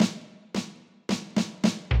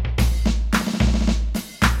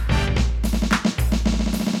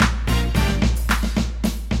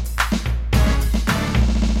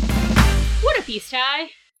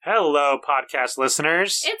Hello, podcast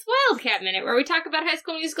listeners. It's Wildcat Minute, where we talk about High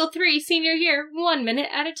School Musical 3 senior year, 1 minute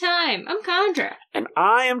at a time. I'm Condra. And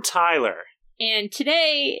I am Tyler. And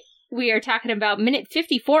today we are talking about minute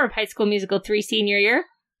 54 of High School Musical 3 senior year.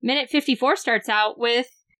 Minute 54 starts out with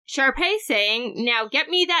Sharpay saying, "Now get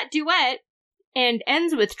me that duet," and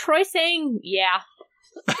ends with Troy saying, "Yeah."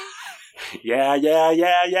 Yeah.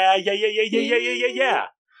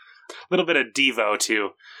 A little bit of Devo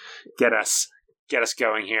to get us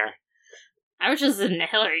going here. I was just listening to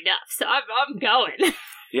Hillary Duff, so I'm going.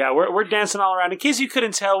 Yeah, we're dancing all around. In case you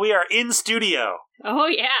couldn't tell, we are in studio. Oh,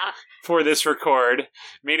 yeah. For this record,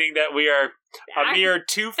 meaning that we are a mere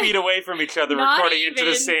 2 feet away from each other recording into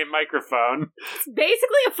the same microphone. It's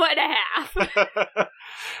basically a foot and a half.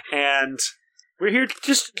 And we're here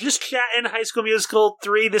just chatting High School Musical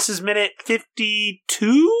 3. This is minute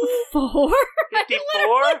 52? 4? 54?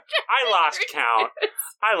 I lost count.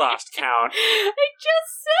 I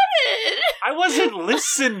just said it. I wasn't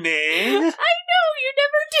listening. I know, you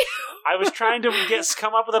never do. I was trying to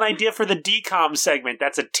come up with an idea for the DCOM segment.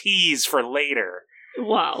 That's a tease for later.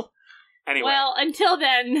 Whoa. Anyway. Well, until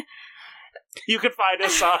then, you can find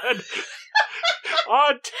us on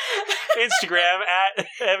Instagram at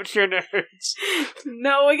Amateur Nerds.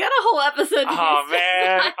 No, we got a whole episode. Oh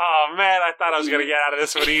man, I thought I was going to get out of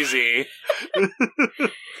this one easy.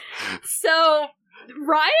 So,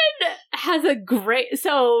 Ryan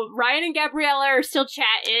and Gabriella are still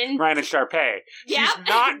chatting. Ryan and Sharpay. Yep. She's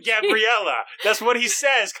not Gabriella. That's what he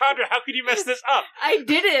says. Condra, how could you mess this up? I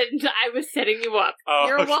didn't. I was setting you up. Oh,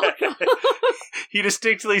 You're welcome. He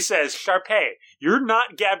distinctly says, "Sharpay, you're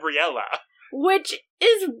not Gabriella." Which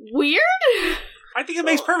is weird. I think it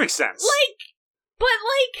makes perfect sense. But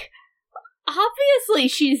obviously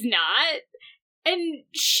she's not. And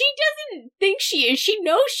she doesn't think she is. She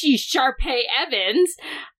knows she's Sharpay Evans.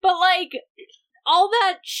 But, all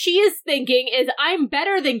that she is thinking is, I'm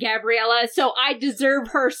better than Gabriella, so I deserve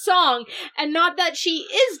her song. And not that she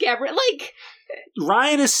is Gabriella.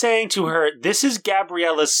 Ryan is saying to her, this is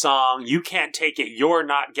Gabriella's song. You can't take it. You're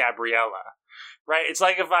not Gabriella. Right? It's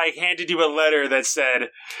like if I handed you a letter that said,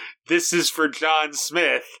 this is for John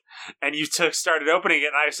Smith. And you started opening it,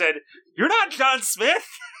 and I said, you're not John Smith.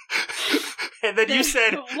 And then you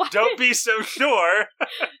said, what? Don't be so sure.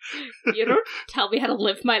 You don't tell me how to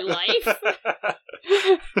live my life.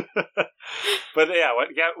 But yeah,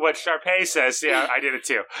 what Sharpay says, yeah, I did it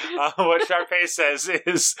too. What Sharpay says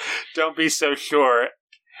is, don't be so sure.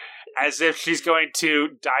 As if she's going to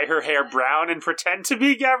dye her hair brown and pretend to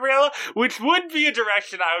be Gabriella, which would be a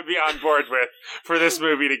direction I would be on board with for this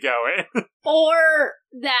movie to go in. Or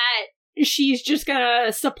that she's just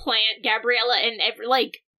gonna supplant Gabriella and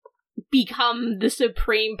become the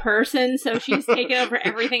supreme person, so she's taken over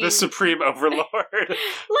everything. The supreme overlord.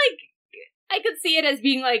 I could see it as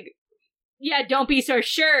being yeah, don't be so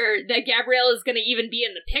sure that Gabriella's gonna even be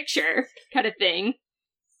in the picture, kind of thing.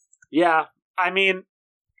 Yeah, I mean,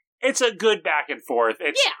 it's a good back and forth.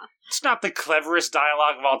 It's not the cleverest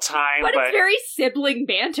dialogue of all time, but it's very sibling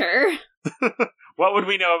banter. What would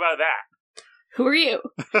we know about that? Who are you?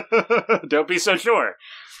 Don't be so sure.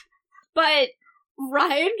 But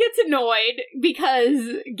Ryan gets annoyed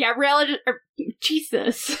because Gabriella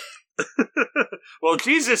Jesus. Well,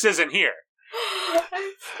 Jesus isn't here.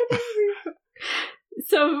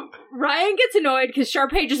 So Ryan gets annoyed because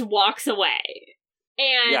Sharpay just walks away.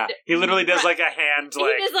 And yeah, he literally does a hand he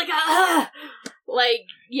does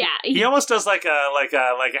he almost does a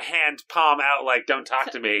hand palm out, don't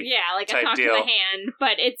talk to me. Yeah, type a talk deal. To the hand,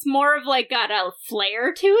 but it's more of got a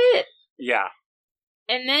flair to it. Yeah.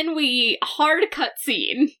 And then hard cut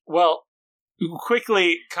scene. Well,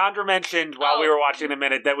 quickly, Condra mentioned while we were watching in a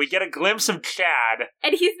minute that we get a glimpse of Chad.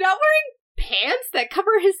 And he's not wearing pants that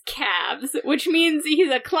cover his calves, which means he's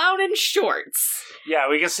a clown in shorts. Yeah,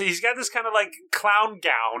 we can see he's got this kind of clown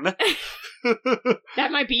gown.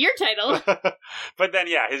 That might be your title. But then,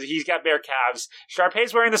 yeah, he's got bare calves.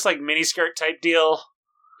 Sharpay's wearing this mini skirt type deal.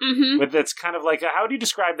 Mm-hmm. With it's kind of how would you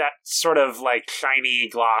describe that sort of shiny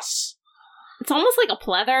gloss? It's almost like a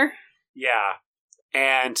pleather. Yeah.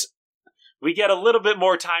 And we get a little bit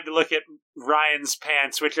more time to look at Ryan's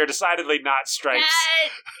pants, which are decidedly not stripes.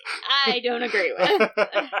 That I don't agree with.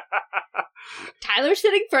 Tyler's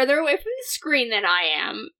sitting further away from the screen than I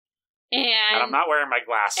am. And I'm not wearing my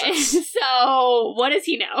glasses. So, what does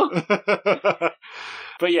he know?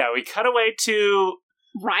 But yeah, we cut away to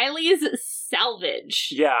Riley's salvage.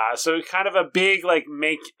 Yeah, so kind of a big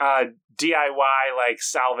make DIY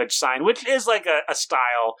salvage sign, which is a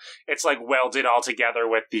style. It's welded all together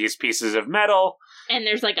with these pieces of metal. And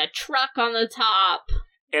there's a truck on the top.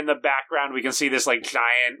 in the background, we can see this, like,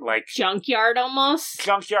 giant, like... junkyard, almost.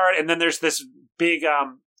 Junkyard, and then there's this big,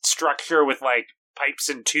 structure with, like, pipes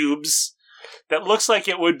and tubes that looks like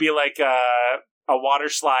it would be, like, a water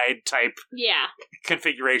slide type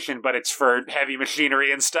configuration, but it's for heavy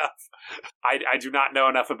machinery and stuff. I do not know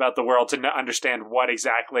enough about the world to understand what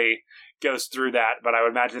exactly goes through that, but I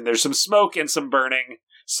would imagine there's some smoke and some burning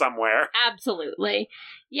somewhere. Absolutely.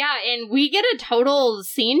 Yeah, and we get a total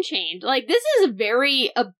scene change. Like, this is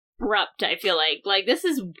very abrupt, I feel like. Like, this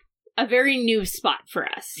is a very new spot for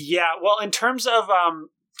us. Yeah, well, in terms of,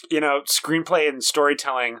 screenplay and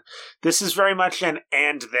storytelling, this is very much an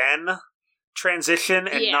and then transition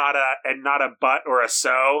and not a but or a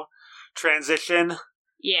so transition.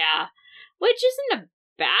 Yeah. Which isn't a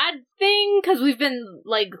bad thing, because we've been,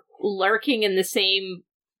 like, lurking in the same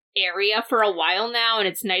area for a while now, and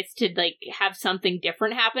it's nice to, like, have something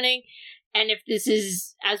different happening. And if this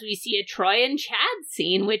is, as we see, a Troy and Chad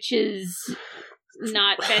scene, which is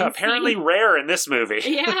not been apparently seen. Rare in this movie.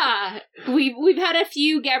 Yeah. We've had a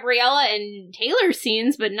few Gabriella and Taylor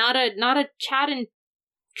scenes, but not a Chad and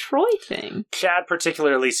Troy thing. Chad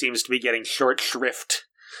particularly seems to be getting short shrift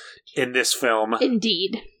in this film.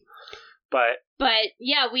 Indeed. But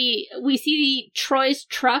yeah, we see Troy's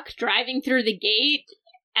truck driving through the gate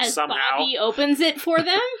as somehow Bobby opens it for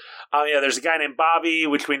them. Oh yeah, there's a guy named Bobby,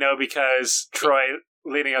 which we know because Troy,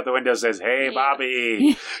 leaning out the window, says, "Hey,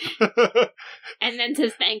 Bobby," and then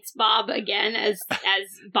says, "Thanks, Bob," again as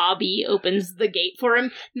Bobby opens the gate for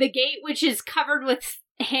him. The gate, which is covered with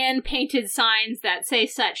hand-painted signs that say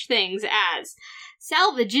such things as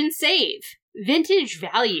 "Salvage and Save," "Vintage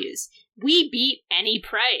Values," "We Beat Any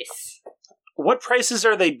Price." What prices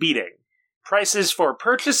are they beating? Prices for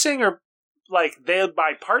purchasing, or like they'll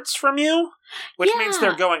buy parts from you? Which means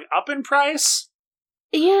they're going up in price?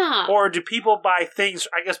 Yeah. Or do people buy things?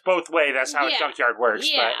 I guess both way, that's how a junkyard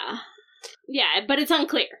works. Yeah. Yeah, but it's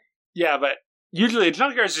unclear. Yeah, but usually a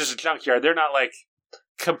junkyard is just a junkyard. They're not, like,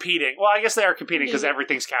 competing. Well, I guess they are competing because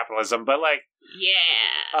everything's capitalism, but, like...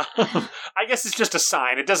 Yeah. I guess it's just a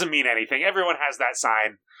sign. It doesn't mean anything. Everyone has that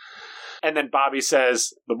sign. And then Bobby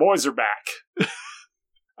says, "The boys are back."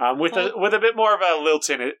 With a bit more of a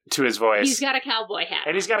lilt in it to his voice. He's got a cowboy hat.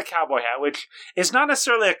 And he's got a cowboy hat, which is not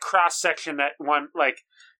necessarily a cross-section that one, like,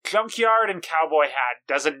 junkyard and cowboy hat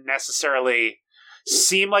doesn't necessarily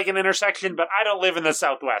seem like an intersection, but I don't live in the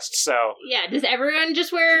Southwest, so... Yeah, does everyone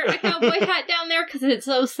just wear a cowboy hat down there because it's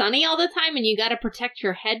so sunny all the time and you gotta protect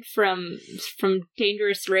your head from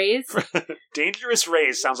dangerous rays? Dangerous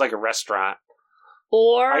Rays sounds like a restaurant.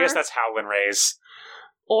 Or... I guess that's Howlin' Rays.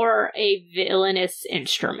 Or a villainous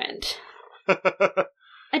instrument.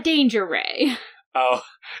 A danger ray. Oh,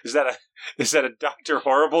 is that a Dr.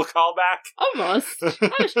 Horrible callback? Almost.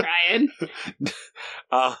 I was trying.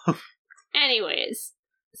 Anyways,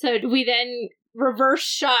 so we then reverse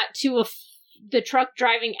shot to the truck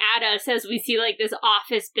driving at us as we see, like, this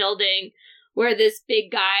office building where this big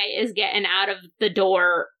guy is getting out of the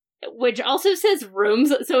door, which also says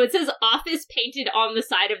rooms. So it says office painted on the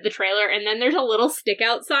side of the trailer, and then there's a little stick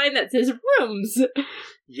out sign that says rooms.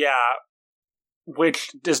 Yeah,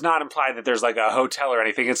 which does not imply that there's, like, a hotel or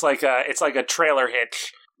anything. It's like a trailer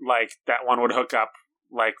hitch, like that one would hook up,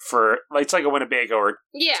 like, for, like, it's like a Winnebago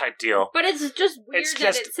type deal. But it's just weird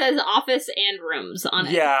that it says office and rooms on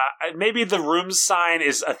it. Yeah, maybe the rooms sign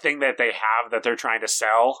is a thing that they have that they're trying to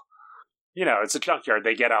sell. You know, it's a junkyard.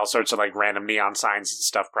 They get all sorts of, like, random neon signs and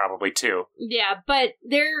stuff probably, too. Yeah, but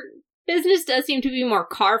their business does seem to be more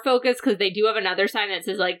car-focused because they do have another sign that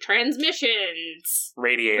says, like, transmissions.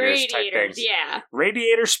 Radiators type things. Yeah.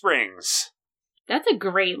 Radiator Springs. That's a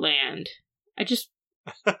great land. It's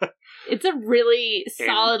a really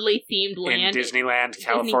solidly themed land. In Disneyland,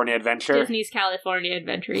 California Adventure. Disney's California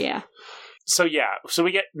Adventure, yeah. So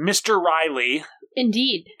we get Mr. Riley.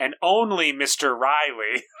 Indeed. And only Mr.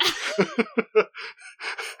 Riley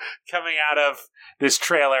coming out of this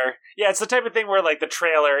trailer. Yeah, it's the type of thing where, like, the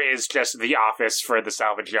trailer is just the office for the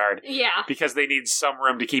salvage yard. Yeah. Because they need some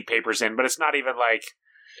room to keep papers in, but it's not even, like,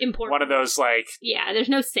 important. One of those, like... Yeah, there's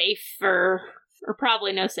no safe or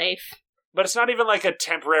probably no safe. But it's not even, like, a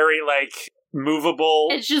temporary, like, movable...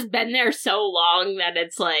 It's just been there so long that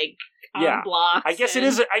it's, like... on blocks. I guess it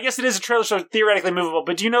is a trailer, so theoretically movable.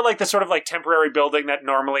 But do you know, like, the sort of, like, temporary building that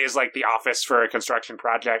normally is, like, the office for a construction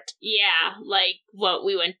project? Yeah, like what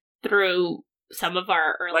we went through some of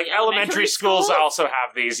our early like elementary schools also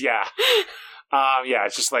have these. Yeah,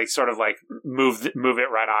 it's just like sort of like move it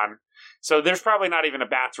right on. So there's probably not even a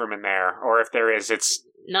bathroom in there, or if there is, it's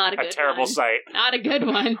not a terrible sight. Not a good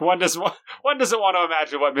one. One doesn't want to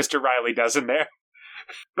imagine what Mr. Riley does in there.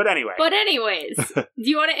 But anyway. Do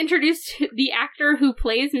you want to introduce the actor who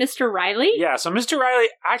plays Mr. Riley? Yeah, so Mr. Riley,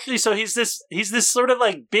 actually, so he's this sort of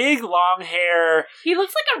like big, long hair. He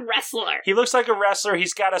looks like a wrestler.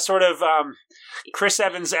 He's got a sort of Chris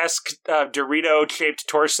Evans-esque Dorito-shaped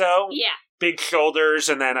torso. Yeah. Big shoulders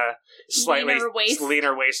and then a slightly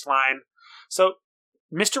leaner waistline. So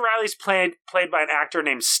Mr. Riley's played by an actor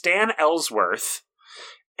named Stan Ellsworth.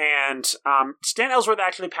 And Stan Ellsworth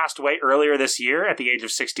actually passed away earlier this year at the age of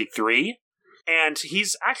 63. And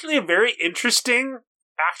he's actually a very interesting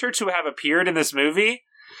actor to have appeared in this movie.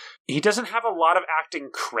 He doesn't have a lot of acting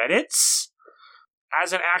credits.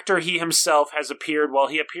 As an actor, he himself has appeared,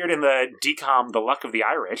 he appeared in the DCOM The Luck of the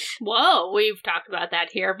Irish. Whoa, we've talked about that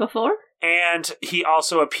here before. And he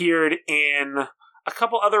also appeared in a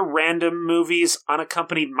couple other random movies,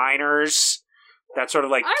 Unaccompanied Minors, that sort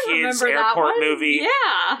of like kids airport movie.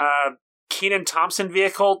 Yeah. Kenan Thompson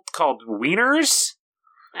vehicle called Wieners,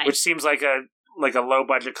 which seems like a low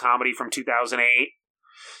budget comedy from 2008.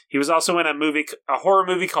 He was also in a horror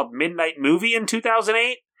movie called Midnight Movie in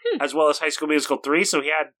 2008, as well as High School Musical 3. So he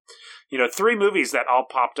had, 3 movies that all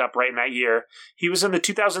popped up right in that year. He was in the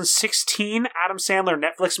 2016 Adam Sandler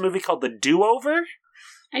Netflix movie called The Do-Over.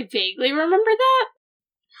 I vaguely remember that.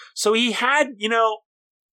 So he had,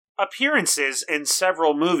 appearances in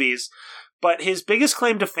several movies, but his biggest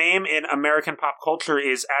claim to fame in American pop culture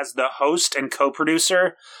is as the host and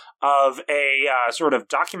co-producer of a sort of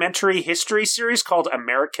documentary history series called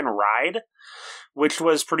American Ride, which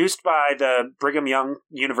was produced by the Brigham Young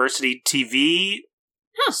University TV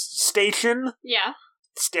station. Yeah.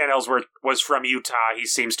 Stan Ellsworth was from Utah. He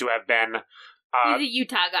seems to have been... he's a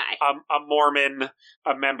Utah guy. A Mormon,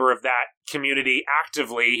 a member of that community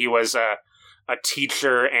actively. He was a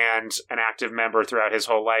teacher and an active member throughout his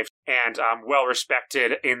whole life, and well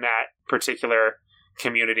respected in that particular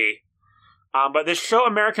community. But this show,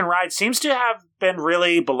 American Ride, seems to have been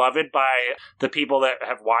really beloved by the people that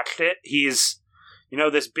have watched it. He's,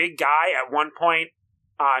 this big guy. At one point,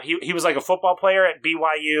 he was like a football player at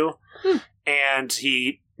BYU, and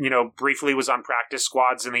he, briefly was on practice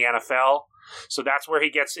squads in the NFL. So that's where he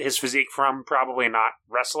gets his physique from. Probably not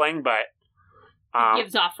wrestling, but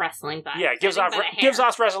gives off wrestling vibes. Yeah, gives off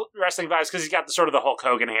wrestling vibes because he's got the Hulk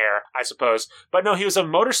Hogan hair, I suppose. But no, he was a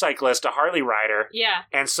motorcyclist, a Harley rider. Yeah.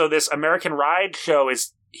 And so this American Ride show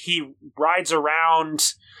he rides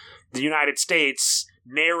around the United States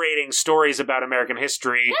narrating stories about American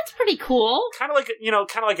history. That's pretty cool. Kind of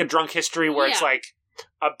like a drunk history where it's like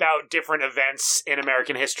about different events in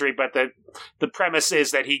American history, but the premise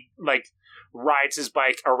is that he rides his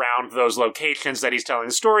bike around those locations that he's telling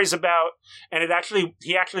the stories about, and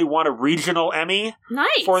he actually won a regional Emmy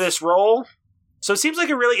for this role. So it seems like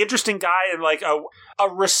a really interesting guy and like a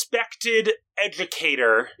respected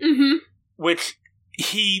educator, which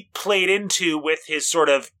he played into with his sort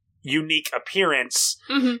of unique appearance.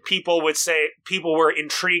 People were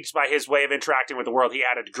intrigued by his way of interacting with the world. He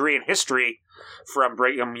had a degree in history from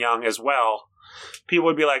Brigham Young as well. People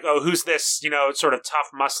would be like, oh, who's this, sort of tough,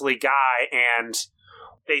 muscly guy? And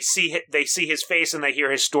they see his face and they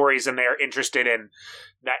hear his stories and they're interested in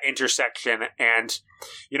that intersection and,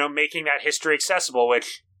 making that history accessible,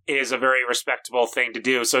 which is a very respectable thing to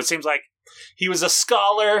do. So it seems like he was a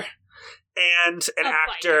scholar and an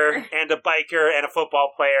actor and a biker and a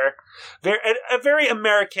football player. A very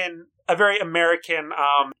American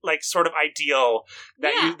sort of ideal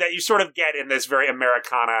that you sort of get in this very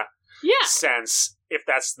Americana sense, if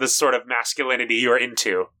that's the sort of masculinity you're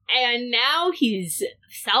into. And now he's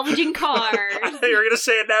salvaging cars. I thought you were going to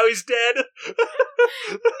say it, now he's dead.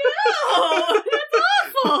 No,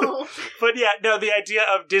 that's awful. But yeah, no, the idea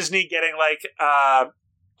of Disney getting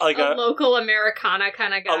a local Americana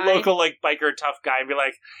kind of guy. A local biker tough guy and be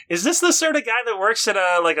like, is this the sort of guy that works at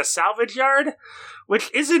a salvage yard? Which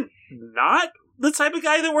isn't not the type of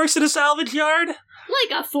guy that works at a salvage yard.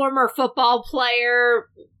 Like a former football player,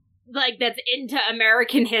 that's into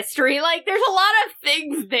American history. There's a lot of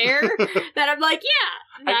things there that I'm like,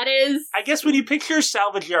 yeah, is... I guess when you picture a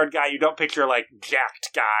salvage yard guy, you don't picture,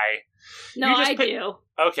 jacked guy. No, I do.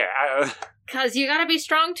 Okay. Because you gotta be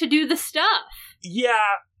strong to do the stuff. Yeah.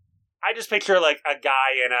 I just picture, a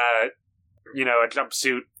guy in a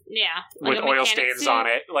jumpsuit. Yeah. With oil stains on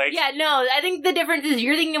it. Yeah, no, I think the difference is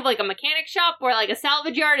you're thinking of, a mechanic shop where, a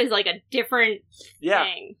salvage yard is, a different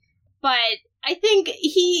thing. But I think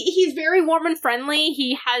he's very warm and friendly.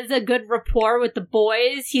 He has a good rapport with the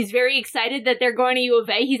boys. He's very excited that they're going to U of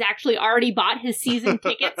A. He's actually already bought his season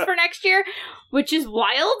tickets for next year, which is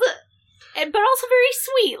wild. but also very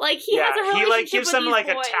sweet. Like, he has a relationship he, like, gives them, like,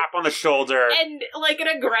 a tap on the shoulder. And, like, an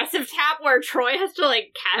aggressive tap where Troy has to,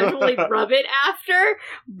 like, casually rub it after.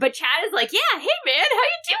 But Chad is like, yeah, hey, man, how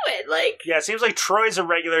you doing? Like... Yeah, it seems like Troy's a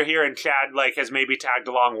regular here, and Chad, like, has maybe tagged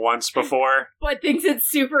along once before. But thinks it's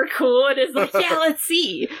super cool and is like, yeah, let's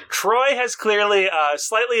see. Troy has clearly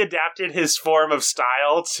slightly adapted his form of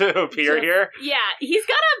style to appear here. Yeah, he's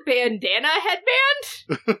got a bandana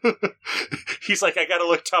headband. He's like, I gotta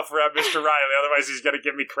look tougher on Mr. Riley, otherwise he's gonna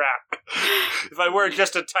give me crap. If I wear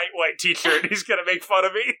just a tight white t-shirt, he's gonna make fun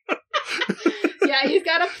of me. Yeah, he's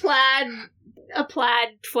got a plaid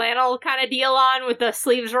flannel kind of deal on with the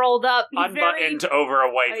sleeves rolled up. He's unbuttoned over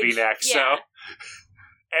a white V-neck, yeah. so...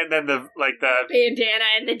 And then the bandana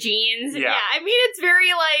and the jeans. Yeah. I mean, it's very...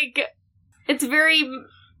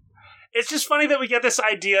 It's just funny that we get this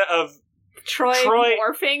idea of Troy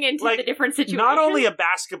morphing into like, the different situations. Not only a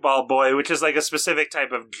basketball boy, which is like a specific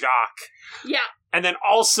type of jock. Yeah. And then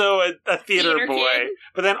also a theater boy. Kid.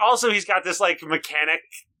 But then also he's got this like mechanic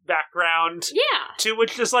background. Yeah. To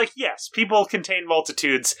which is like, yes, people contain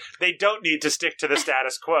multitudes. They don't need to stick to the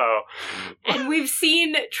status quo. And we've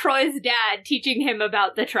seen Troy's dad teaching him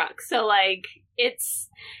about the truck. So like, it's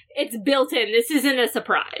built in. This isn't a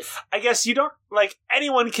surprise. I guess you don't, like,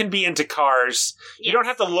 anyone can be into cars. Yes. You don't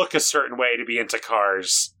have to look a certain way to be into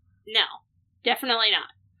cars. No, definitely not.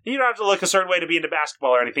 You don't have to look a certain way to be into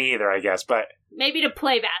basketball or anything either, I guess, but... Maybe to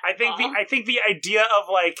play basketball. I think the idea of,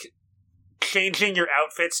 like, changing your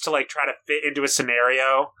outfits to, like, try to fit into a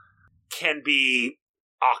scenario can be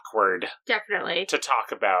awkward. Definitely. To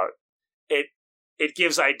talk about. It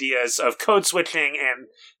gives ideas of code switching and,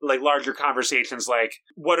 like, larger conversations like,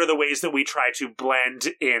 what are the ways that we try to blend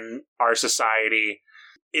in our society?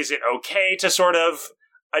 Is it okay to sort of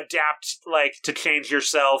adapt, like, to change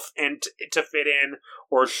yourself and to fit in?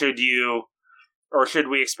 Or should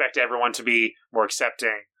we expect everyone to be more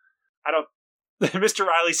accepting? Mr.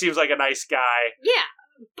 Riley seems like a nice guy. Yeah,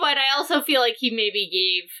 but I also feel like he maybe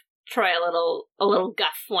gave Troy a little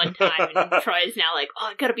guff one time, and Troy's now like, oh,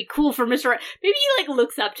 I gotta be cool for Mr. Riley. Maybe he, like,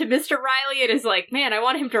 looks up to Mr. Riley and is like, man, I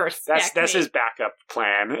want him to respect That's me. his backup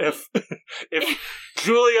plan. If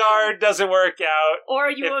Juilliard doesn't work out, or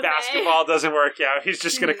if basketball doesn't work out, he's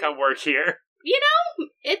just gonna come work here. You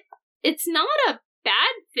know, it's not a bad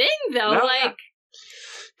thing, though. No, like,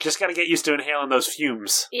 just gotta get used to inhaling those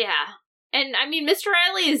fumes. Yeah. And, I mean, Mr.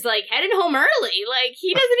 Riley is, like, heading home early. Like,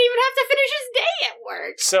 he doesn't even have to finish his day at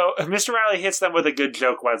work. So, Mr. Riley hits them with a good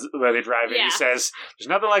joke while they drive in. Yeah. He says, there's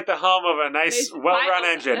nothing like the hum of a nice, well-run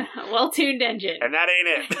engine. Well-tuned engine. And that ain't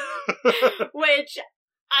it. Which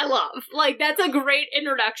I love. Like, that's a great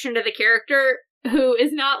introduction to the character, who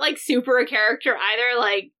is not, like, super a character either.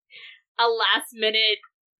 Like, a last-minute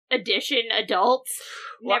addition adult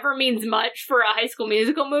never means much for a High School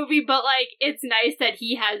Musical movie, but, like, it's nice that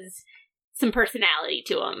he has some personality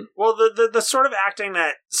to him. Well, the sort of acting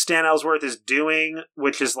that Stan Ellsworth is doing,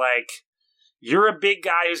 which is like, you're a big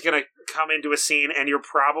guy who's going to come into a scene and you're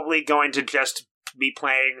probably going to just be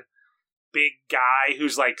playing big guy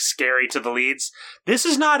who's, like, scary to the leads. This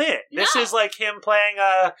is not it. No. This is like him playing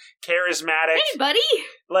a charismatic... Hey, buddy!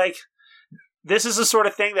 Like, this is the sort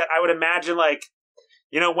of thing that I would imagine, like,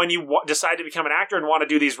 you know, when you decide to become an actor and want to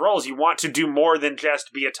do these roles, you want to do more than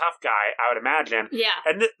just be a tough guy, I would imagine. Yeah.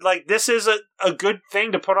 And, like, this is a good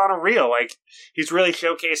thing to put on a reel. Like, he's really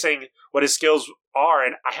showcasing what his skills are,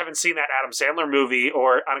 and I haven't seen that Adam Sandler movie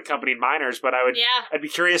or Unaccompanied Minors, but I'd be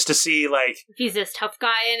curious to see, like... If he's this tough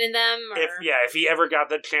guy in them, or... If he ever got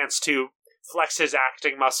the chance to flex his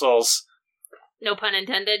acting muscles. No pun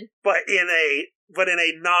intended. But in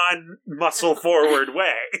a non-muscle forward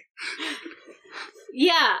way.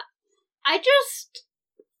 Yeah,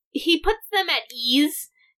 he puts them at ease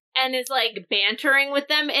and is, like, bantering with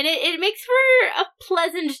them, and it makes for a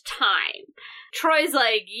pleasant time. Troy's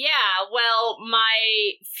like, yeah, well,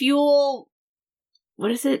 my fuel...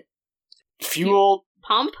 What is it? Fuel...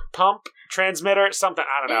 Pump? Transmitter? Something,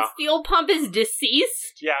 I don't know. His fuel pump is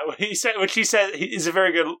deceased? Yeah, he said is a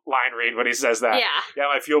very good line read when he says that. Yeah. Yeah,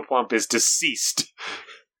 my fuel pump is deceased.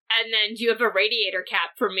 And then, do you have a radiator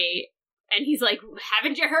cap for me? And he's like,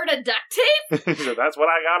 haven't you heard of duct tape? So that's what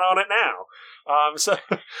I got on it now. So,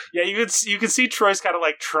 yeah, you can see Troy's kind of,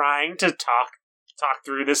 like, trying to talk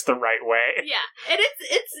through this the right way. Yeah, and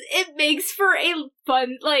it makes for a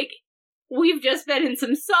fun, like, we've just been in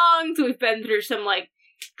some songs, we've been through some, like,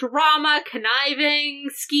 drama, conniving,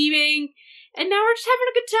 scheming, and now we're just having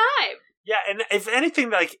a good time. Yeah, and if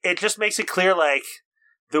anything, like, it just makes it clear, like,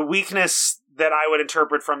 the weakness that I would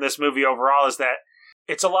interpret from this movie overall is that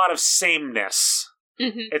it's a lot of sameness.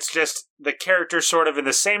 Mm-hmm. It's just the characters sort of in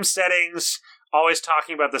the same settings, always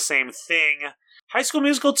talking about the same thing. High School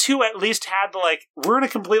Musical 2 at least had the, like, we're in a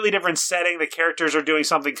completely different setting, the characters are doing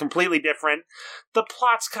something completely different. The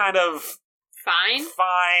plot's kind of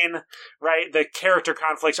fine, right? The character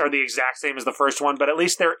conflicts are the exact same as the first one, but at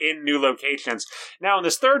least they're in new locations. Now, in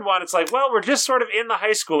this third one, it's like, well, we're just sort of in the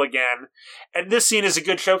high school again, and this scene is a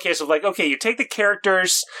good showcase of, like, okay, you take the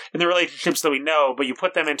characters and the relationships that we know, but you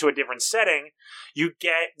put them into a different setting, you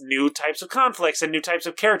get new types of conflicts and new types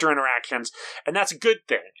of character interactions, and that's a good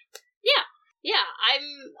thing. Yeah,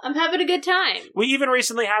 I'm having a good time. We even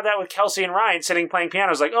recently had that with Kelsey and Ryan sitting playing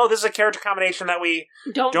piano. It's like, oh, this is a character combination that we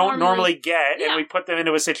don't normally get, and we put them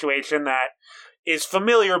into a situation that is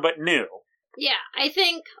familiar but new. Yeah, I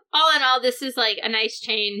think, all in all, this is, like, a nice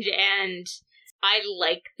change, and I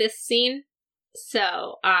like this scene.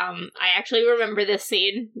 So, I actually remember this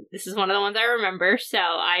scene. This is one of the ones I remember, so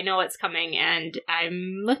I know what's coming, and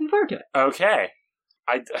I'm looking forward to it. Okay.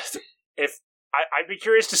 I'd be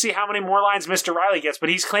curious to see how many more lines Mr. Riley gets, but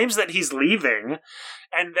he claims that he's leaving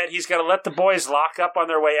and that he's going to let the boys lock up on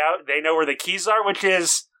their way out. They know where the keys are, which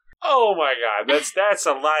is, oh my God, that's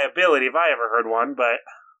a liability if I ever heard one, but...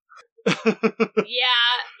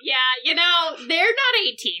 yeah, you know, they're not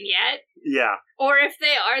 18 yet. Yeah. Or if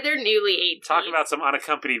they are, they're newly 18. Talk about some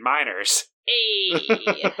unaccompanied minors.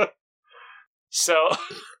 Hey. So,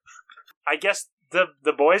 I guess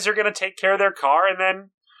the boys are going to take care of their car and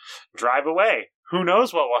then drive away. Who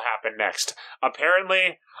knows what will happen next?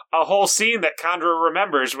 Apparently, a whole scene that Condra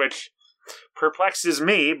remembers, which perplexes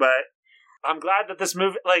me, but I'm glad that this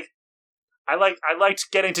movie, like, I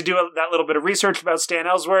liked getting to do that little bit of research about Stan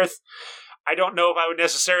Ellsworth. I don't know if I would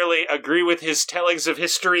necessarily agree with his tellings of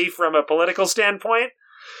history from a political standpoint.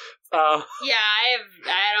 I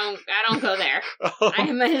don't go there. I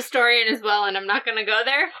am a historian as well, and I'm not going to go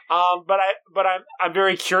there. But I'm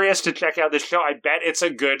very curious to check out this show. I bet it's a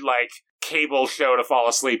good, like, cable show to fall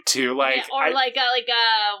asleep to. Like, yeah, or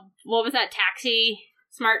what was that? Taxi,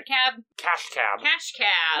 Smart Cab, Cash Cab.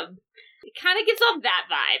 It kind of gives off that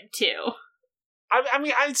vibe too. I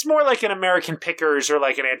mean, it's more like an American Pickers or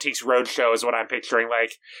like an Antiques Roadshow is what I'm picturing.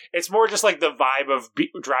 Like, it's more just like the vibe of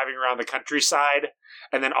driving around the countryside,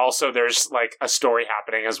 and then also there's like a story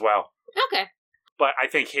happening as well. Okay. But I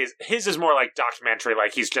think his is more like documentary,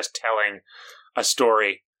 like he's just telling a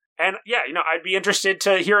story. And yeah, you know, I'd be interested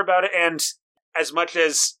to hear about it, and as much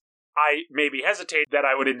as I maybe hesitate that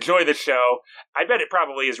I would enjoy the show, I bet it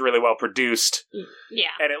probably is really well produced.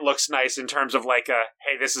 Yeah. And it looks nice in terms of like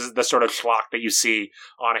hey, this is the sort of schlock that you see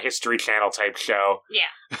on a History Channel type show.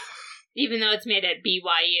 Yeah. Even though it's made at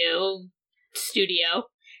BYU studio.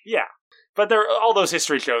 Yeah. But all those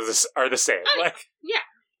history shows are the same. Oh,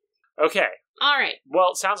 yeah. Okay. All right.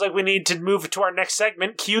 Well, it sounds like we need to move to our next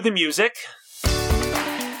segment. Cue the music.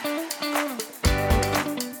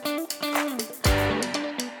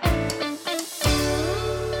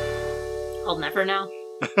 I'll never know.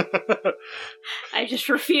 I just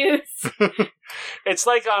refuse. It's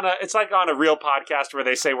like on a real podcast where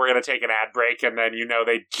they say we're going to take an ad break, and then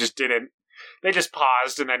they just didn't. They just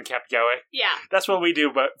paused and then kept going. Yeah. That's what we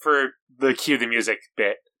do, but for the cue the music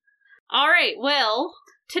bit. All right. Well,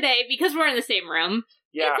 today, because we're in the same room,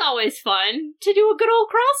 it's always fun to do a good old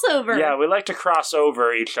crossover. Yeah, we like to cross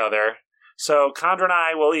over each other. So Condra and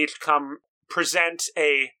I will each come present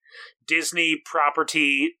a Disney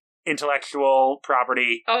property, intellectual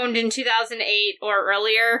property. Owned in 2008 or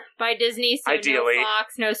earlier by Disney, so ideally. No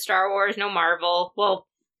Fox, no Star Wars, no Marvel. Well,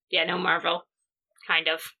 yeah, no Marvel. Kind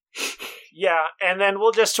of. Yeah, and then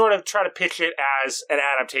we'll just sort of try to pitch it as an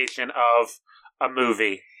adaptation of a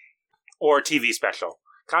movie or TV special.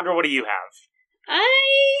 Condra, what do you have?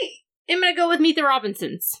 I am going to go with Meet the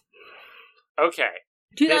Robinsons. Okay.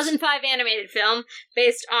 2005 animated film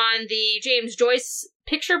based on the James Joyce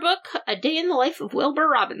picture book, A Day in the Life of Wilbur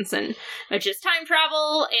Robinson, which is time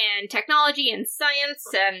travel and technology and science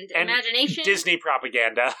and imagination. Disney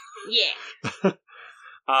propaganda. Yeah.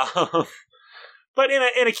 But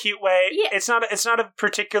in a cute way. Yeah. It's not a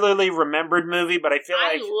particularly remembered movie, but I feel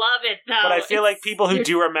like I love it though. But I feel like people who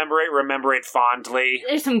do remember it fondly.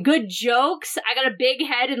 There's some good jokes. I got a big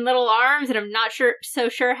head and little arms, and I'm not so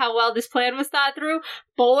sure how well this plan was thought through.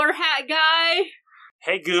 Bowler hat guy.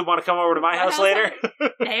 Hey Goob, want to come over to my house later?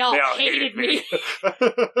 They all hated me.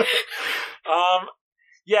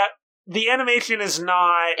 Yeah. The animation is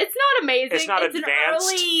not... It's not amazing. It's not advanced. An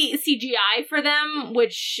early CGI for them,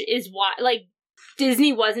 which is why, like,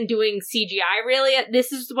 Disney wasn't doing CGI really.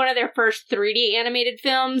 This is one of their first 3D animated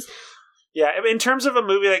films. Yeah, in terms of a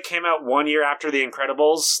movie that came out 1 year after The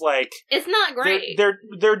Incredibles, like... It's not great.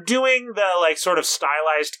 They're doing the, like, sort of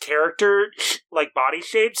stylized character, like, body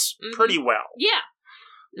shapes pretty well. Yeah.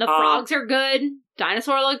 The frogs are good.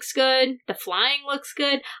 Dinosaur looks good. The flying looks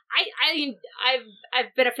good.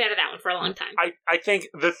 I've been a fan of that one for a long time. I think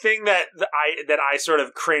the thing that I sort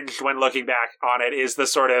of cringed when looking back on it is the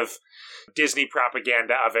sort of Disney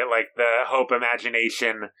propaganda of it, like the Hope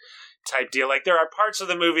Imagination type deal. Like, there are parts of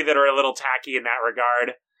the movie that are a little tacky in that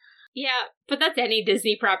regard. Yeah, but that's any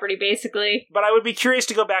Disney property, basically. But I would be curious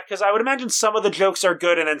to go back, because I would imagine some of the jokes are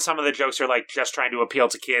good, and then some of the jokes are, like, just trying to appeal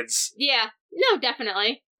to kids. Yeah, no,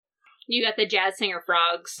 definitely. You got the jazz singer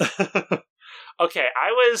frogs. Okay,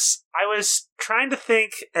 I was trying to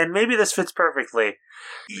think, and maybe this fits perfectly.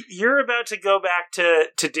 You're about to go back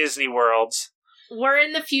to Disney World. We're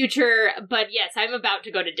in the future, but yes, I'm about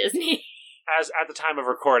to go to Disney. As at the time of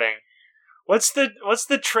recording. What's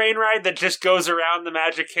the train ride that just goes around the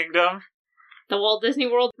Magic Kingdom? The Walt Disney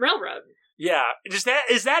World Railroad. Yeah. Is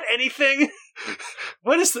that anything?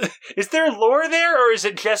 What is there lore there, or is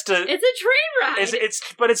it just a... It's a train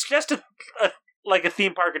ride! It's just a like a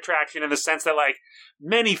theme park attraction in the sense that, like,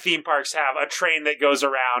 many theme parks have a train that goes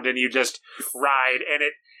around and you just ride, and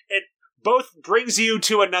it both brings you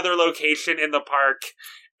to another location in the park,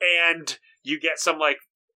 and you get some, like,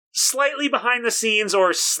 slightly behind the scenes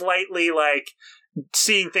or slightly, like,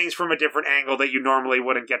 seeing things from a different angle that you normally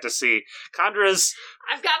wouldn't get to see. Condra's...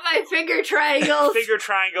 I've got my finger triangles. Finger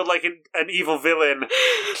triangled like an evil villain.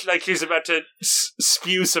 Like she's about to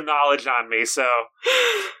spew some knowledge on me, so...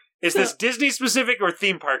 Is this Disney specific or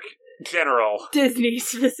theme park general? Disney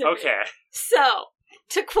specific. Okay. So,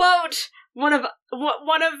 to quote one of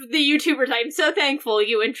the YouTubers I'm so thankful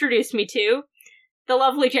you introduced me to, the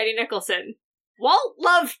lovely Jenny Nicholson. Walt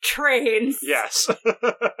loved trains. Yes.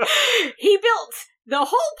 He built the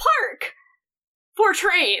whole park for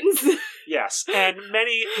trains. Yes, and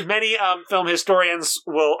many film historians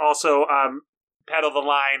will also peddle the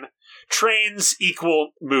line, trains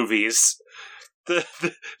equal movies. The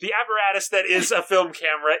apparatus that is a film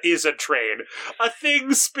camera is a train. A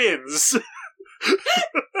thing spins.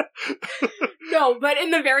 No, but in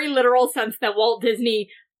the very literal sense that Walt Disney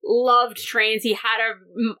loved trains. He had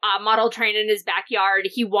a model train in his backyard.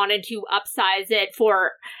 He wanted to upsize it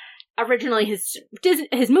for originally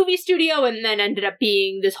his movie studio, and then ended up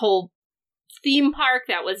being this whole theme park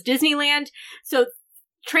that was Disneyland. So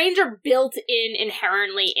trains are built in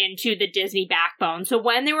inherently into the Disney backbone. So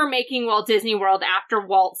when they were making Walt Disney World after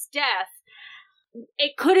Walt's death,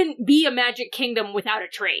 it couldn't be a Magic Kingdom without a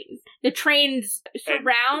train. The trains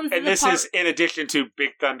surrounds and the this park. is in addition to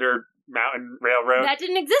Big Thunder Mountain Railroad? That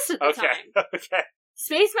didn't exist at the time. Okay.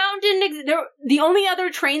 Space Mountain didn't exist. The only other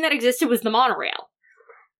train that existed was the monorail.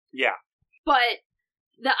 Yeah. But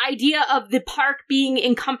the idea of the park being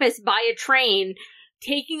encompassed by a train,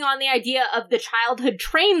 taking on the idea of the childhood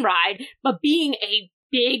train ride, but being a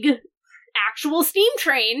big actual steam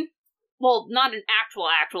train. Well, not an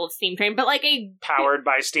actual steam train, but like a... Powered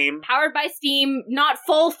by steam? Powered by steam, not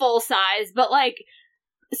full size, but like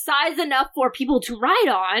size enough for people to ride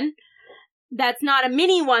on. That's not a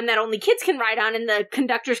mini one that only kids can ride on, and the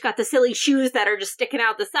conductor's got the silly shoes that are just sticking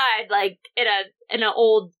out the side, like in an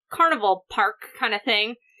old carnival park kind of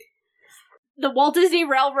thing. The Walt Disney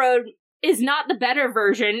Railroad is not the better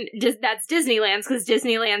version. That's Disneyland's, because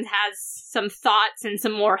Disneyland has some thoughts and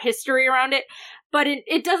some more history around it. But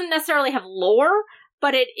it doesn't necessarily have lore,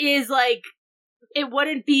 but it is like, it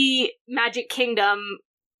wouldn't be Magic Kingdom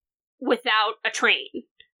without a train.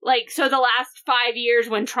 Like, so the last 5 years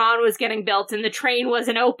when Tron was getting built and the train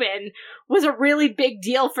wasn't open was a really big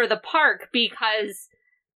deal for the park because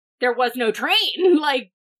there was no train.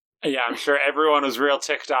 Like, yeah, I'm sure everyone was real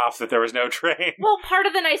ticked off that there was no train. Well, part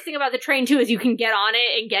of the nice thing about the train, too, is you can get on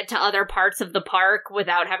it and get to other parts of the park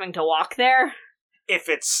without having to walk there. If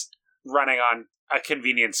it's running on a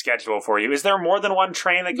convenient schedule for you. Is there more than one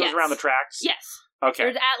train that goes around the tracks? Yes. Okay.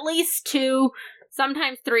 There's at least 2,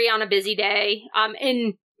 sometimes 3 on a busy day.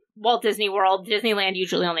 In Walt Disney World, Disneyland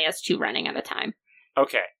usually only has 2 running at a time.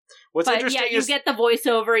 Okay. What's interesting is... you get the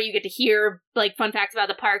voiceover, you get to hear, like, fun facts about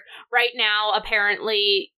the park. Right now,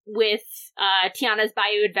 apparently, with Tiana's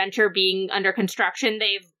Bayou Adventure being under construction,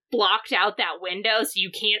 they've blocked out that window so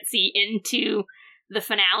you can't see into the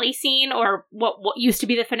finale scene, or what used to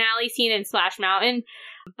be the finale scene in Splash Mountain.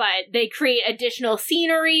 But they create additional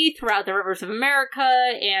scenery throughout the Rivers of America,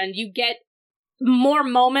 and you get more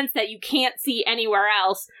moments that you can't see anywhere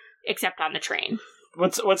else except on the train.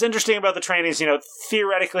 What's interesting about the train is,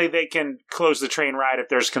 theoretically they can close the train ride if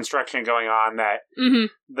there's construction going on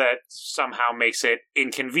that somehow makes it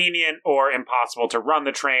inconvenient or impossible to run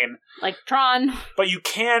the train. Like Tron. But you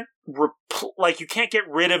can't you can't get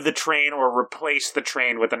rid of the train or replace the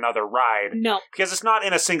train with another ride. No. Because it's not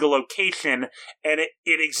in a single location, and it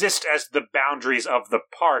exists as the boundaries of the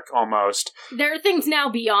park, almost. There are things now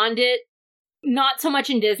beyond it. Not so much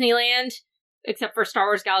in Disneyland, except for Star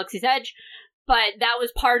Wars Galaxy's Edge. But that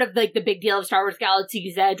was part of, like, the big deal of Star Wars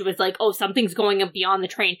Galaxy's Edge was, like, oh, something's going beyond the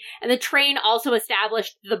train. And the train also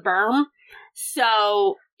established the berm.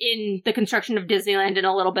 So, in the construction of Disneyland and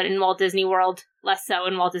a little bit in Walt Disney World, less so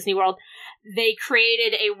in Walt Disney World, they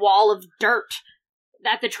created a wall of dirt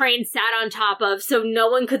that the train sat on top of so no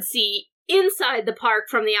one could see inside the park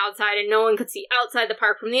from the outside and no one could see outside the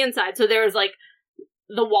park from the inside. So there was, like,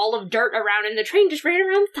 the wall of dirt around and the train just ran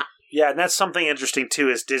around the top. Yeah, and that's something interesting, too,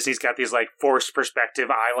 is Disney's got these, like, forced perspective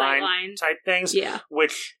eyeline type things,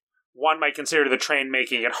 which one might consider the train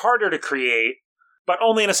making it harder to create, but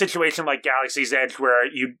only in a situation like Galaxy's Edge where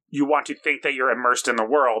you want to think that you're immersed in the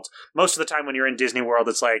world. Most of the time when you're in Disney World,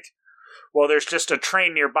 it's like, well, there's just a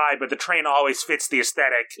train nearby, but the train always fits the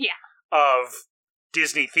aesthetic of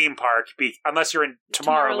Disney theme park, unless you're in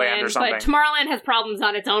Tomorrowland or something. But Tomorrowland has problems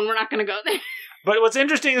on its own. We're not going to go there. But what's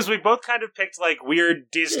interesting is we both kind of picked, like, weird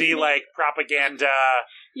Disney, like, propaganda.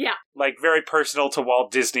 Yeah. Like, very personal to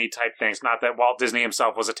Walt Disney type things. Not that Walt Disney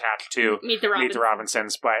himself was attached to Meet the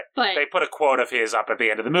Robinsons, but they put a quote of his up at the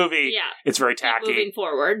end of the movie. Yeah. It's very tacky. Moving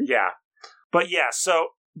forward. Yeah. But yeah, so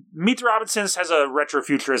Meet the Robinsons has a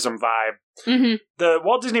retrofuturism vibe. Mm-hmm. The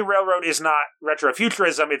Walt Disney Railroad is not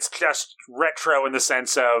retrofuturism, it's just retro in the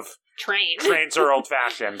sense of trains are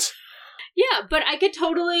old-fashioned. Yeah, but I could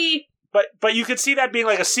totally... But you could see that being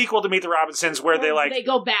like a sequel to Meet the Robinsons where they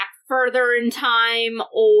go back further in time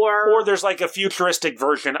or there's like a futuristic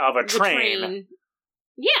version of a train.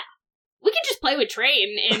 Yeah. We could just play with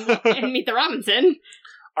train in Meet the Robinson.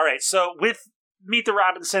 All right, so with Meet the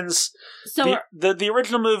Robinsons, the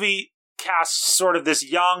original movie casts sort of this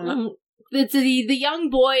young... It's the young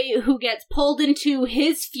boy who gets pulled into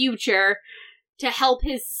his future to help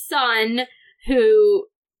his son who...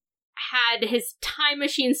 had his time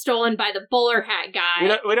machine stolen by the bowler hat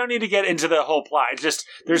guy. We don't need to get into the whole plot. It's just,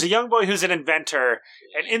 there's a young boy who's an inventor,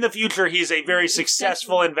 and in the future he's a very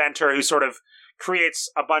successful inventor who sort of creates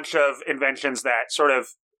a bunch of inventions that sort of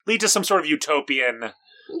lead to some sort of utopian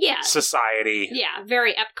society. Yeah,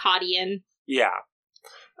 very Epcotian. Yeah.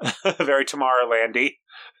 Very Tomorrowlandy.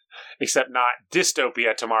 Except not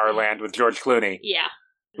Dystopia Tomorrowland with George Clooney. Yeah.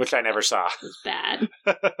 Which I never saw. It was bad.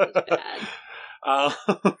 It was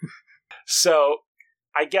bad. So,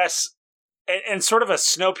 I guess, and sort of a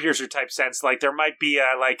Snowpiercer type sense, like there might be a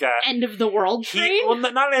end of the world train. Well,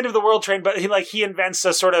 not an end of the world train, but he invents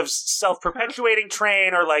a sort of self-perpetuating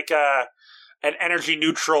train, or like an energy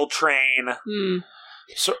neutral train,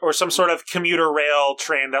 or some sort of commuter rail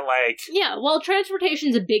train that well,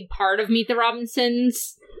 transportation's a big part of Meet the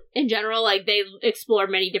Robinsons. In general, like they explore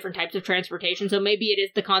many different types of transportation, so maybe it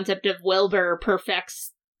is the concept of Wilbur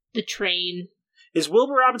perfects the train. Is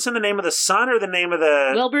Wilbur Robinson the name of the son or the name of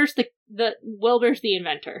the... Wilbur's the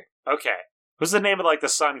inventor. Okay. Who's the name of, like, the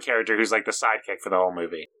son character who's, like, the sidekick for the whole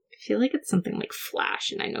movie? I feel like it's something like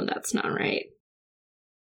Flash, and I know that's not right.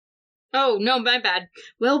 Oh, no, my bad.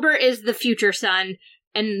 Wilbur is the future son,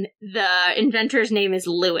 and the inventor's name is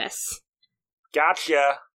Lewis.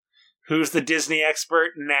 Gotcha. Who's the Disney expert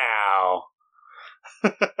now?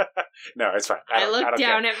 No, it's fine. I look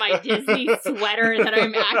down at my Disney sweater that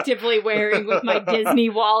I'm actively wearing with my Disney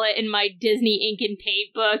wallet and my Disney ink and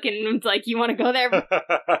paint book, and it's like, you want to go there?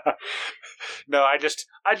 No, I just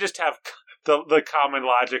have the common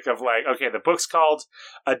logic of like, okay, the book's called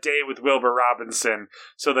A Day with Wilbur Robinson,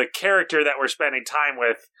 so the character that we're spending time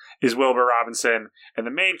with is Wilbur Robinson, and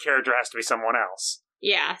the main character has to be someone else.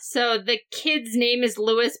 Yeah, so the kid's name is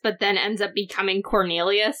Lewis, but then ends up becoming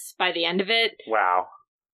Cornelius by the end of it. Wow.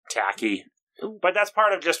 Tacky. But that's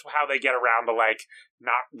part of just how they get around the, like,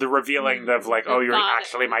 not the revealing of, like, oh, you're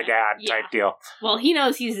actually my dad type deal. Well, he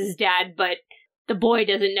knows he's his dad, but the boy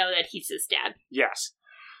doesn't know that he's his dad. Yes.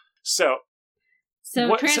 So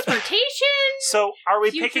transportation. So are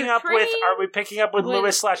we picking up with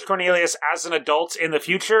Lewis / Cornelius as an adult in the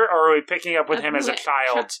future, or are we picking up with him as a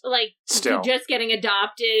child? Still just getting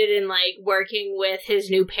adopted and like working with his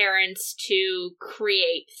new parents to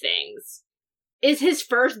create things. Is his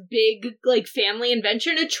first big like family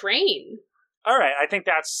invention a train? All right, I think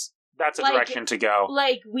that's a direction to go.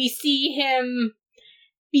 Like we see him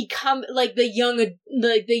become like the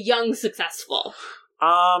young successful.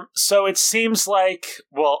 So it seems like,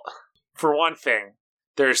 well, for one thing,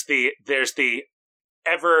 there's the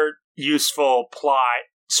ever useful plot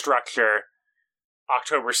structure,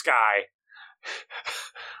 October Sky,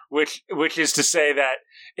 which is to say that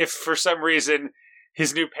if for some reason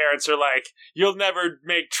his new parents are like, you'll never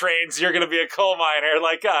make trains, you're going to be a coal miner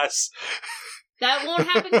like us. That won't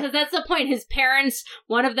happen because that's the point. His parents,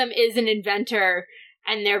 one of them is an inventor,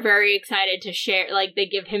 and they're very excited to share, like, they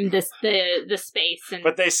give him the space. And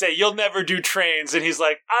but they say, you'll never do trains, and he's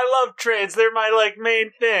like, I love trains, they're my, like,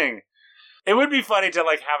 main thing. It would be funny to,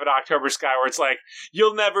 like, have an October Sky where it's like,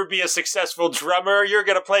 you'll never be a successful drummer, you're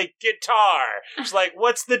gonna play guitar. It's like,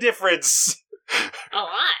 what's the difference? A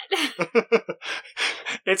lot.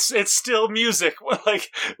 It's still music. Like,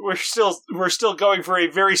 we're still going for a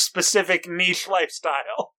very specific niche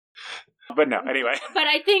lifestyle. But no, anyway. But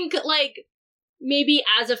I think, like, maybe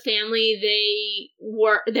as a family,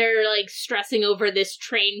 they're like stressing over this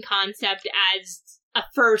train concept as a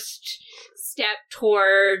first step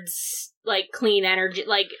towards like clean energy.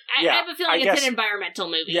 Like, I have a feeling it's an environmental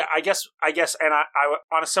movie. Yeah, I guess, and I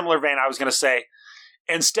on a similar vein, I was going to say,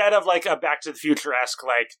 instead of like a Back to the Future-esque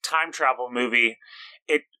like time travel movie,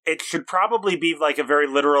 it should probably be like a very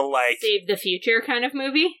literal like Save the Future kind of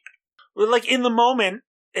movie. Like in the moment,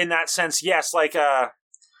 in that sense, yes. Like,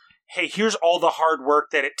 hey, here's all the hard work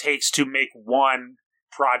that it takes to make one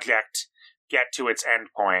project get to its end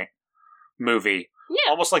point. Movie,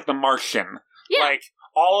 almost like The Martian. Yeah. Like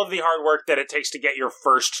all of the hard work that it takes to get your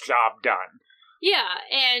first job done. Yeah,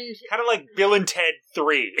 and kind of like Bill and Ted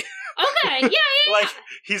 3. Okay, yeah. Like,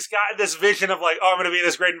 he's got this vision of like, oh, I'm going to be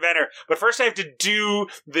this great inventor, but first I have to do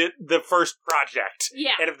the first project.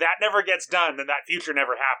 Yeah. And if that never gets done, then that future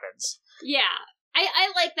never happens. Yeah.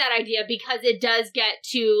 I like that idea because it does get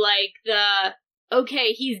to, like,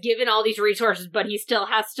 okay, he's given all these resources, but he still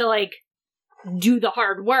has to, like, do the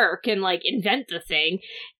hard work and, like, invent the thing.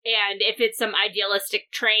 And if it's some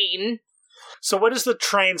idealistic train... So what is the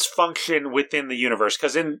train's function within the universe?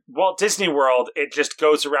 Because in Walt Disney World, it just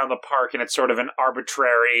goes around the park and it's sort of an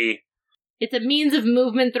arbitrary... It's a means of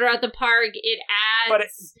movement throughout the park. It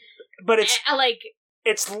adds... But it's... like...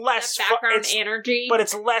 It's less... background energy. But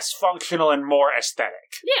it's less functional and more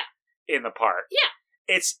aesthetic. Yeah. In the park.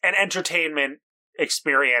 Yeah. It's an entertainment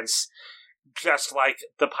experience, just like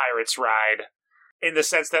the Pirates ride. In the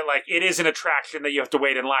sense that, like, it is an attraction that you have to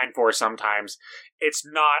wait in line for sometimes. It's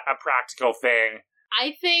not a practical thing.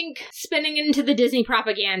 I think spinning into the Disney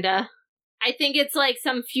propaganda, I think it's like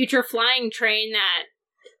some future flying train that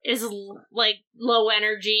is, like, low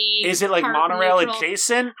energy. Is it, like, monorail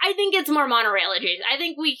adjacent? I think it's more monorail adjacent. I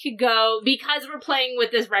think we could go, because we're playing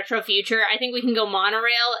with this retro future, I think we can go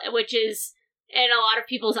monorail, which is... in a lot of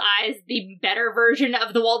people's eyes, the better version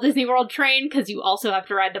of the Walt Disney World train, because you also have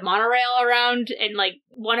to ride the monorail around, and, like,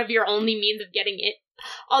 one of your only means of getting it.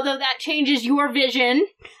 Although that changes your vision.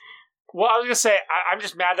 Well, I was going to say, I'm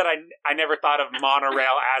just mad that I never thought of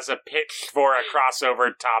monorail as a pitch for a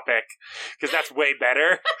crossover topic, because that's way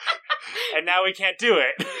better. And now we can't do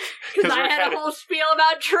it. Because I had a whole spiel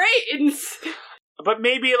about trains. But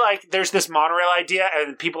maybe, like, there's this monorail idea,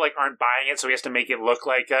 and people, like, aren't buying it, so he has to make it look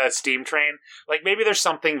like a steam train. Like, maybe there's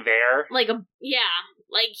something there. Like,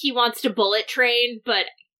 like, he wants to bullet train, but...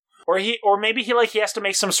 Or maybe he has to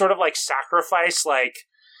make some sort of, like, sacrifice, like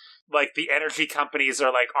the energy companies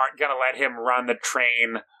are, like, aren't gonna let him run the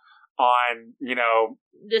train on, you know...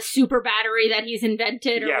 the super battery that he's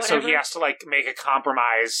invented, or whatever. Yeah, so he has to, like, make a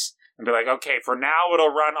compromise and be like, okay, for now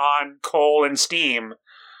it'll run on coal and steam,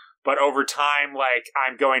 but over time, like,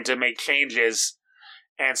 I'm going to make changes.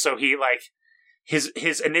 And so he, like, his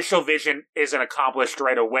initial vision isn't accomplished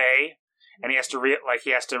right away. And he has to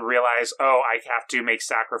realize, oh, I have to make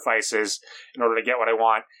sacrifices in order to get what I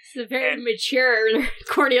want. It's a very mature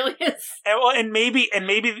Cornelius. And maybe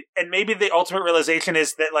the ultimate realization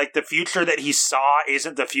is that, like, the future that he saw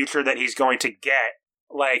isn't the future that he's going to get.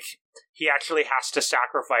 Like, he actually has to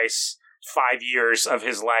sacrifice 5 years of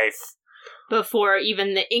his life before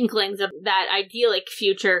even the inklings of that idyllic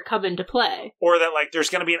future come into play. Or that, like, there's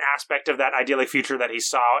going to be an aspect of that idyllic future that he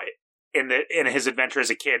saw in his adventure as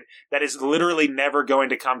a kid that is literally never going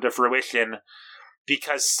to come to fruition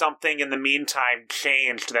because something in the meantime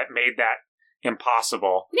changed that made that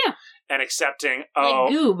impossible. Yeah. And accepting,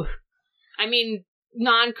 like goob. I mean,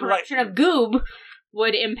 non-corruption of goob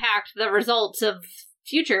would impact the results of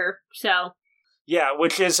future, so... Yeah,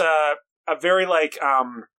 which is a very, like,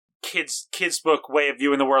 kids book way of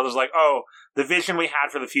viewing the world is like, oh, the vision we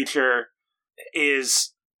had for the future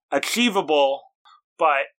is achievable,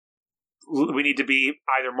 but we need to be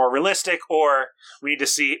either more realistic, or we need to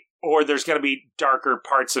see, or there's going to be darker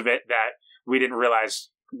parts of it that we didn't realize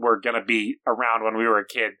were going to be around when we were a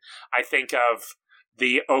kid. I think of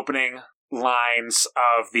the opening lines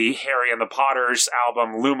of the Harry and the Potters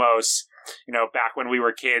album Lumos, back when we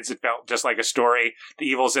were kids, it felt just like a story. The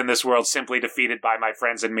evil's in this world simply defeated by my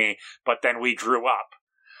friends and me, but then we grew up.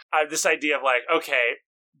 I have this idea of like, okay,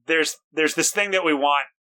 there's this thing that we want,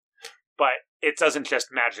 but it doesn't just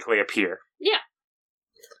magically appear. Yeah.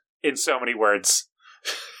 In so many words.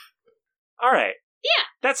 All right. Yeah.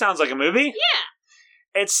 That sounds like a movie. Yeah.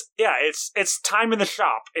 It's time in the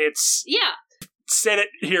shop. It's Senate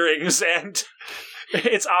hearings, and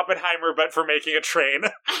it's Oppenheimer, but for making a train.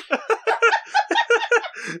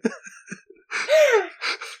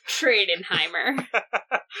 Tradenheimer.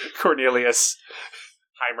 Cornelius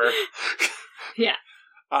Heimer. Yeah.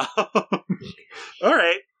 All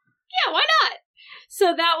right. Yeah, why not?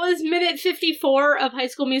 So that was minute 54 of High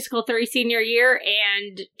School Musical 3 senior year,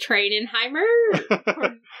 and Tradenheimer.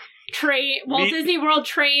 Walt Disney World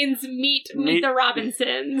trains meet the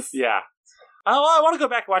Robinsons. Yeah. Oh, well, I want to go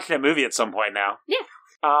back and watch that movie at some point now. Yeah.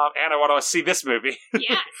 And I want to see this movie.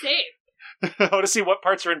 Yeah, same. I want to see what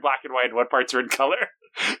parts are in black and white and what parts are in color.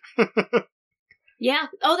 Yeah.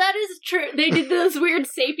 Oh, that is true. They did those weird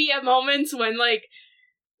sepia moments when, like,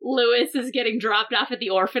 Lewis is getting dropped off at the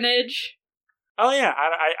orphanage. Oh, yeah.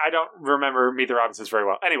 I don't remember Meet the Robinsons very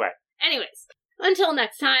well. Anyways, until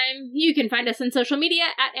next time, you can find us on social media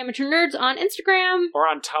at Amateur Nerds on Instagram. Or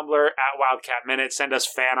on Tumblr at Wildcat Minute. Send us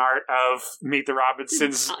fan art of Meet the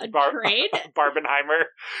Robinsons. Barbenheimer.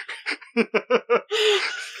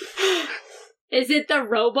 Is it the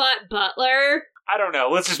robot butler? I don't know.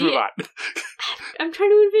 Let's just move on. I'm trying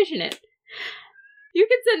to envision it. You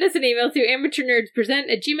can send us an email to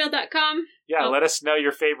amateurnerdspresent@gmail.com. Yeah, let us know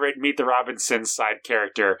your favorite Meet the Robinsons side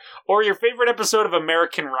character. Or your favorite episode of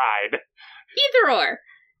American Ride. Either or.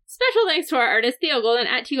 Special thanks to our artist, Theo Golden,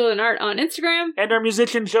 at TGoldenArt on Instagram. And our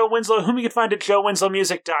musician, Joe Winslow, whom you can find at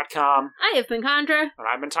joewinslowmusic.com. I have been Condra. And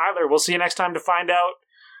I've been Tyler. We'll see you next time to find out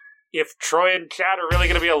if Troy and Chad are really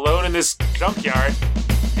going to be alone in this junkyard.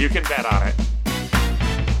 You can bet on it.